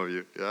know some of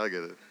you. Yeah, I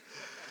get it.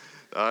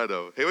 I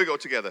know. Here we go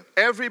together.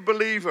 Every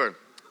believer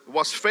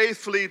was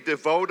faithfully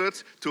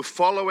devoted to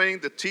following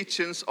the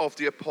teachings of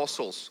the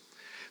apostles.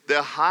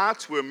 Their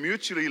hearts were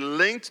mutually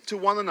linked to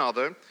one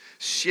another,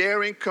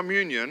 sharing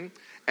communion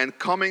and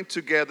coming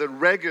together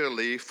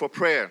regularly for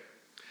prayer.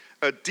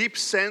 A deep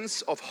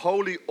sense of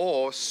holy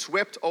awe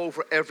swept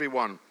over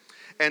everyone,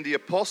 and the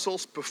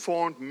apostles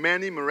performed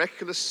many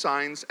miraculous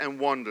signs and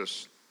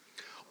wonders.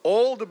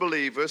 All the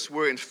believers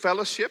were in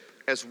fellowship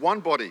as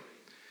one body,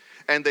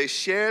 and they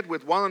shared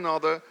with one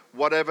another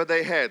whatever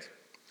they had.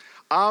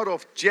 Out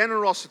of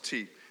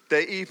generosity,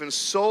 they even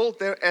sold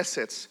their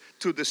assets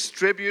to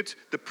distribute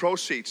the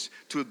proceeds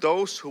to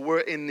those who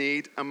were in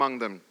need among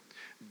them.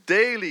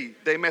 Daily,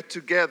 they met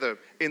together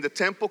in the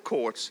temple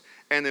courts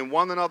and in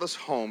one another's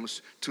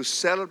homes to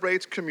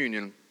celebrate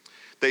communion.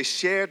 They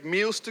shared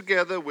meals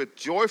together with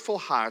joyful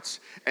hearts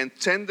and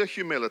tender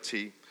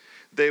humility.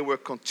 They were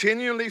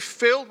continually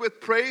filled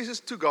with praises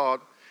to God,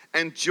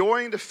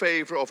 enjoying the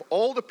favor of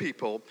all the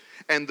people,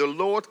 and the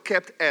Lord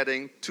kept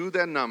adding to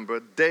their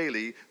number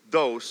daily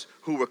those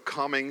who were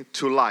coming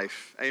to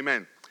life.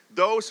 Amen.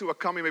 Those who are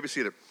coming, maybe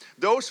seated.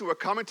 Those who are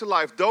coming to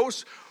life,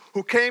 those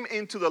who came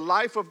into the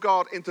life of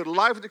God, into the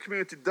life of the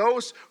community,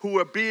 those who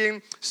were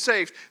being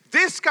saved.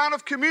 This kind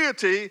of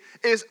community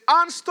is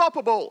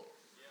unstoppable.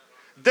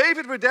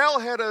 David Riddell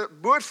had a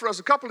word for us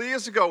a couple of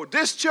years ago.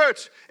 This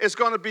church is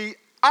going to be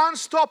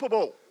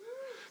unstoppable.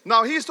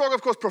 Now, he's talking,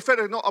 of course,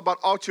 prophetic, not about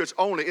our church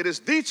only. It is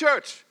the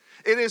church.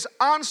 It is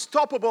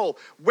unstoppable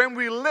when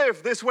we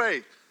live this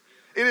way.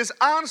 It is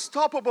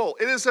unstoppable.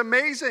 It is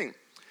amazing.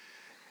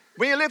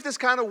 When you live this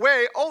kind of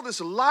way, all this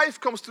life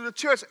comes to the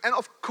church. And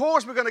of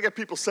course, we're going to get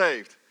people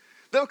saved.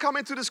 They'll come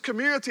into this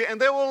community and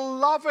they will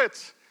love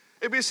it.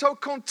 It'll be so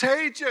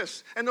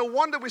contagious. And no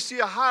wonder we see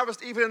a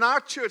harvest even in our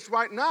church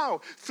right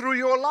now, through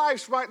your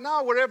lives right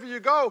now, wherever you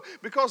go.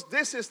 Because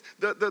this is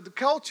the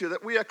culture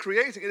that we are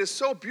creating. It is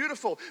so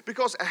beautiful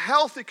because a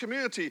healthy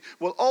community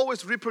will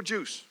always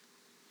reproduce.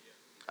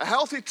 A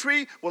healthy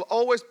tree will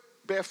always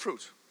bear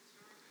fruit.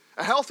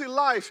 A healthy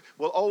life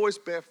will always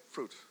bear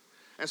fruit.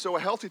 And so a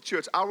healthy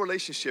church, our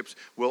relationships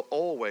will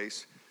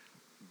always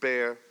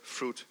bear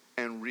fruit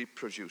and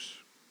reproduce.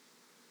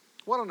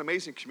 What an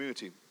amazing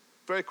community.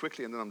 Very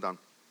quickly, and then I'm done.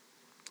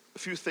 A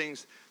few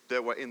things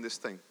that were in this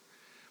thing.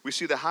 We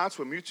see the hearts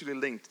were mutually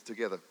linked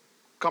together,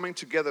 coming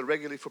together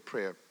regularly for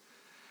prayer.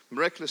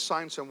 Miraculous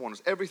signs and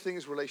wonders. Everything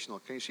is relational.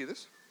 Can you see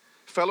this?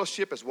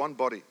 Fellowship as one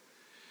body.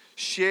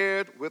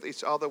 Shared with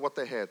each other what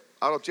they had.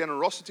 Out of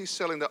generosity,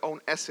 selling their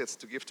own assets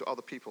to give to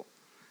other people.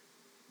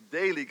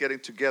 Daily getting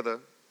together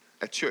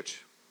at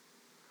church.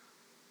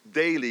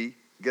 Daily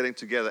getting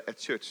together at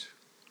church.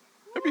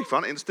 It'd be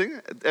fun, interesting.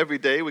 Every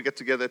day we get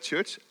together at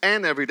church,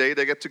 and every day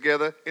they get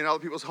together in other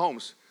people's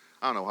homes.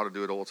 I don't know how to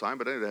do it all the time,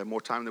 but they have more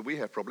time than we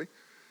have probably.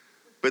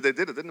 But they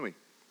did it, didn't we?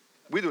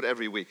 We do it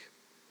every week.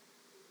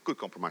 Good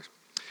compromise.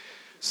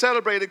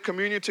 Celebrating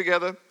communion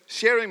together,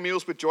 sharing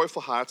meals with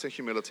joyful hearts and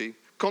humility,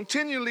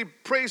 continually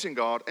praising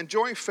God,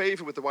 enjoying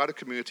favor with the wider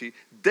community,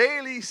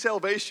 daily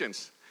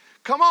salvations.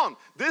 Come on,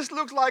 this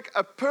looks like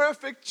a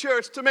perfect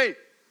church to me.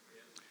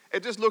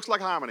 It just looks like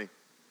harmony.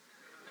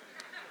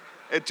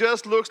 It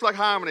just looks like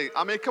harmony.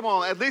 I mean, come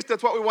on, at least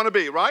that's what we want to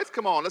be, right?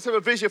 Come on, let's have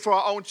a vision for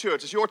our own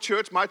church. It's your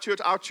church, my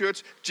church, our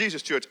church,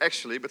 Jesus' church,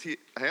 actually, but he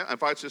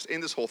invites us in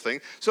this whole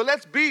thing. So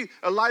let's be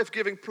a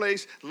life-giving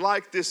place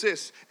like this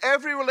is.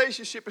 Every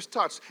relationship is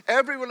touched.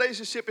 Every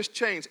relationship is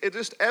changed. It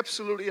is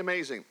absolutely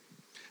amazing.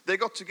 They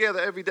got together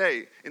every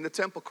day in the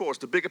temple courts,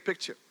 the bigger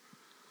picture.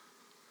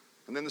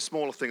 And then the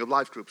smaller thing of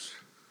life groups.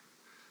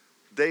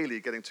 Daily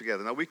getting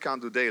together. Now, we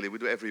can't do daily. We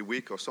do every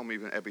week or some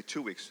even every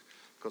 2 weeks.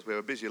 Because we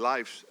have busy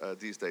lives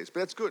these days.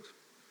 But that's good.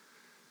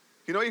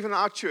 You know, even in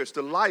our church,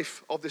 the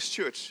life of this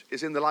church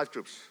is in the life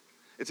groups.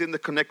 It's in the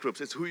connect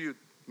groups. It's who you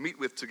meet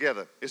with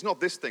together. It's not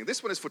this thing.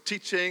 This one is for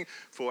teaching,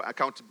 for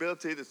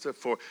accountability, it's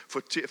for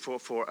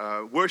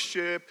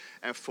worship,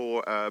 and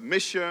for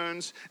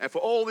missions, and for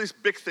all these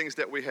big things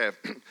that we have.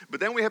 But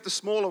then we have the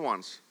smaller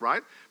ones,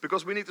 right?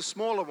 Because we need the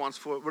smaller ones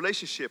for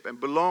relationship and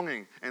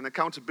belonging and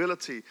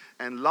accountability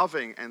and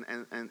loving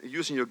and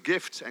using your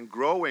gifts and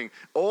growing.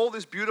 All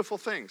these beautiful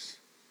things.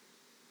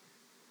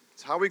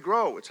 It's how we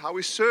grow. It's how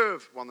we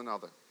serve one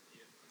another.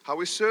 How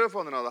we serve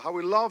one another. How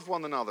we love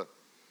one another.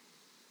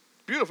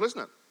 Beautiful, isn't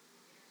it?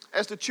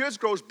 As the church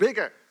grows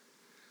bigger,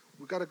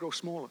 we've got to grow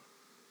smaller.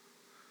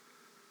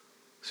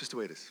 It's just the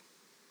way it is.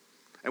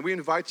 And we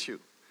invite you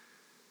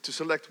to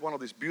select one of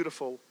these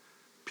beautiful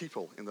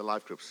people in the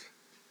life groups.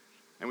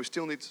 And we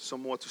still need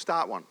some more to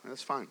start one. And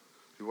that's fine.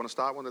 If you want to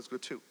start one, that's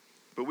good too.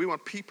 But we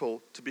want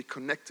people to be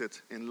connected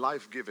in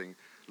life-giving,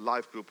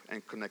 life group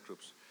and connect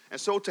groups.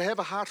 And so to have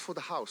a heart for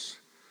the house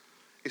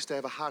is to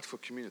have a heart for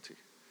community.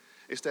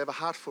 Is to have a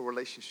heart for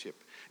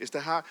relationship. Is to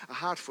have a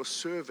heart for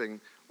serving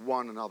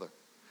one another.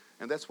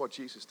 And that's what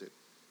Jesus did.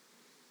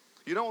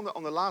 You know,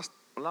 on the last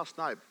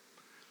night,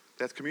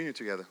 they had communion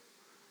together.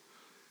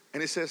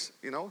 And he says,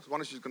 you know,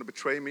 one is going to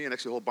betray me, and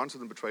actually a whole bunch of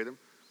them betrayed him.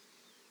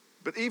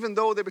 But even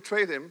though they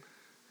betrayed him,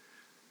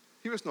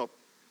 he was not,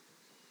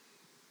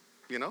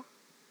 you know.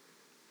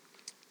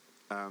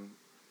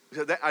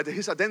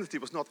 His identity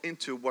was not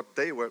into what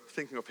they were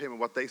thinking of him and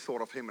what they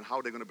thought of him and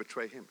how they're going to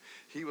betray him.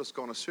 He was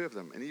going to serve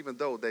them. And even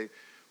though they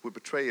would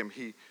betray him,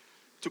 he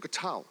took a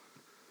towel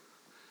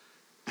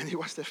and he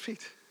washed their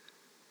feet.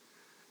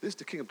 This is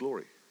the King of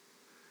Glory.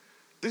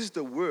 This is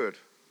the Word,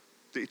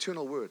 the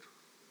eternal Word,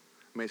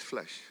 made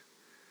flesh.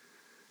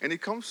 And he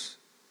comes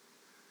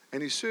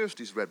and he serves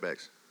these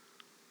redbacks.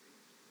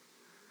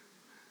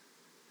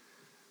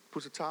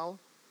 Puts a towel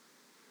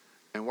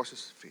and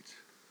washes feet.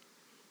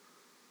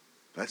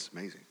 That's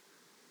amazing.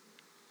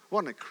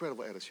 What an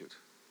incredible attitude.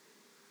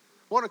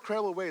 What an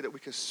incredible way that we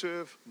can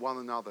serve one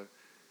another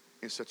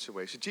in such a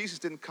way. So Jesus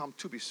didn't come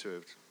to be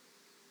served,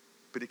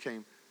 but he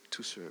came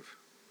to serve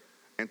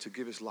and to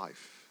give his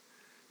life.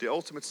 The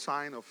ultimate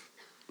sign of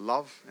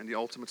love and the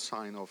ultimate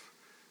sign of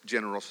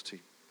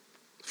generosity.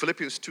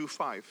 Philippians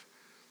 2:5.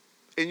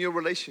 In your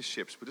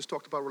relationships, we just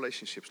talked about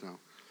relationships now.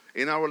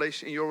 In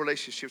your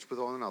relationships with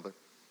one another,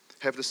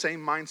 have the same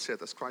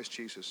mindset as Christ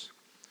Jesus,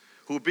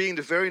 who being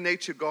the very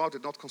nature God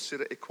did not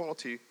consider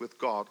equality with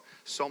God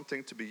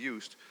something to be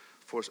used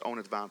for his own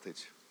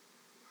advantage.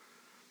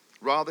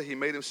 Rather, he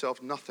made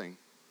himself nothing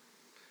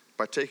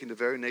by taking the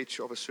very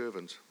nature of a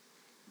servant,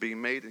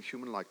 being made in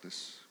human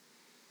likeness.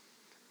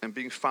 And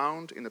being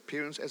found in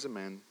appearance as a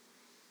man,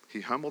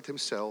 he humbled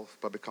himself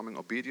by becoming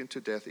obedient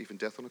to death, even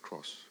death on the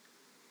cross.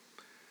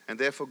 And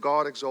therefore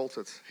God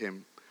exalted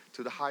him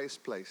to the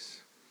highest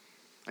place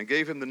and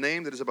gave him the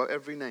name that is above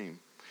every name,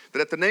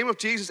 that at the name of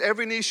Jesus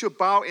every knee should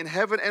bow in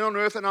heaven and on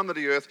earth and under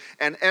the earth,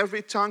 and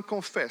every tongue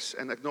confess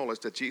and acknowledge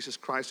that Jesus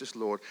Christ is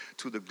Lord,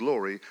 to the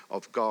glory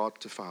of God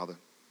the Father.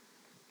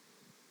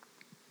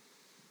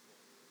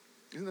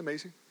 Isn't it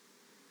amazing?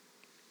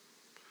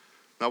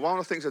 Now, one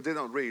of the things I did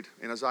not read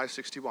in Isaiah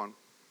 61,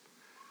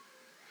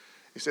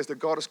 it says that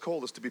God has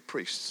called us to be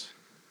priests.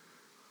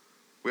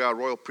 We are a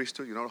royal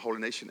priesthood, a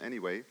holy nation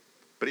anyway.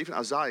 But even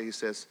Isaiah, he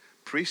says,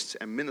 priests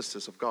and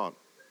ministers of God.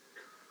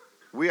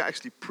 We are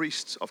actually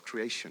priests of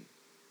creation.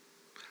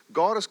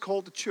 God has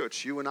called the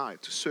church, you and I,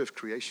 to serve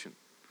creation,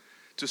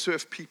 to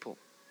serve people,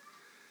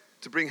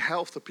 to bring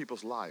health to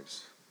people's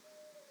lives.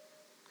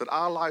 That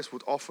our lives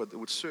would offer, that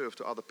would serve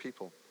to other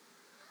people.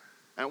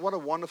 And what a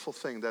wonderful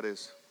thing that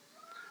is.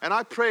 And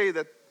I pray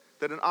that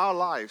in our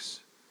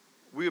lives,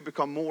 we will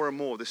become more and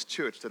more this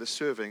church that is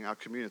serving our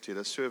community,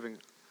 that is serving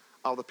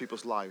other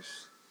people's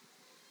lives.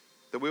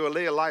 That we will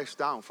lay our lives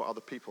down for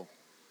other people,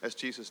 as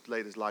Jesus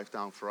laid his life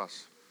down for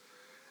us.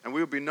 And we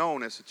will be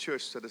known as a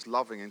church that is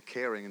loving and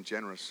caring and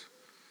generous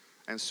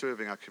and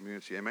serving our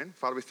community. Amen.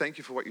 Father, we thank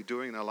you for what you're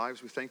doing in our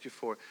lives. We thank you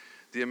for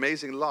the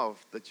amazing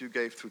love that you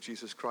gave through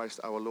Jesus Christ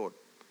our Lord.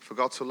 For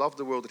God so loved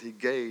the world that he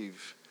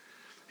gave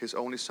his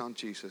only Son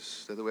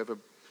Jesus, that whoever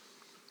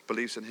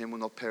believes in him will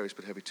not perish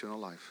but have eternal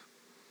life.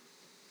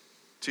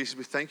 Jesus,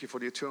 we thank you for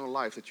the eternal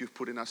life that you've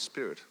put in our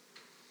spirit.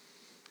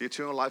 The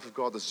eternal life of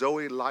God, the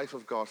Zoe life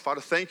of God.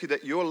 Father, thank you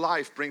that your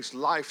life brings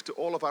life to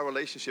all of our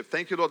relationships.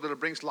 Thank you, Lord, that it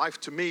brings life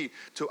to me,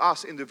 to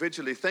us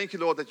individually. Thank you,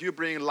 Lord, that you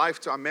bring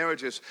life to our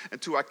marriages and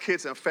to our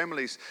kids and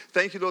families.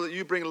 Thank you, Lord, that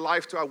you bring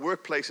life to our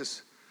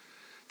workplaces.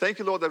 Thank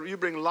you, Lord, that you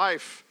bring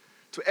life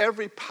to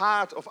every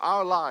part of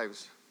our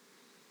lives,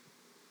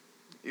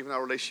 even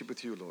our relationship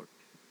with you, Lord,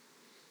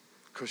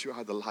 because you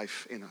are the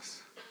life in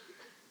us.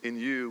 In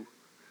you,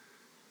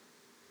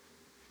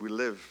 we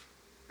live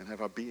and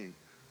have our being.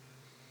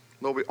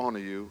 Lord, we honor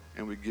you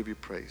and we give you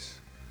praise.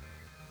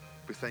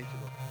 We thank you,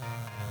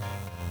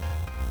 Lord.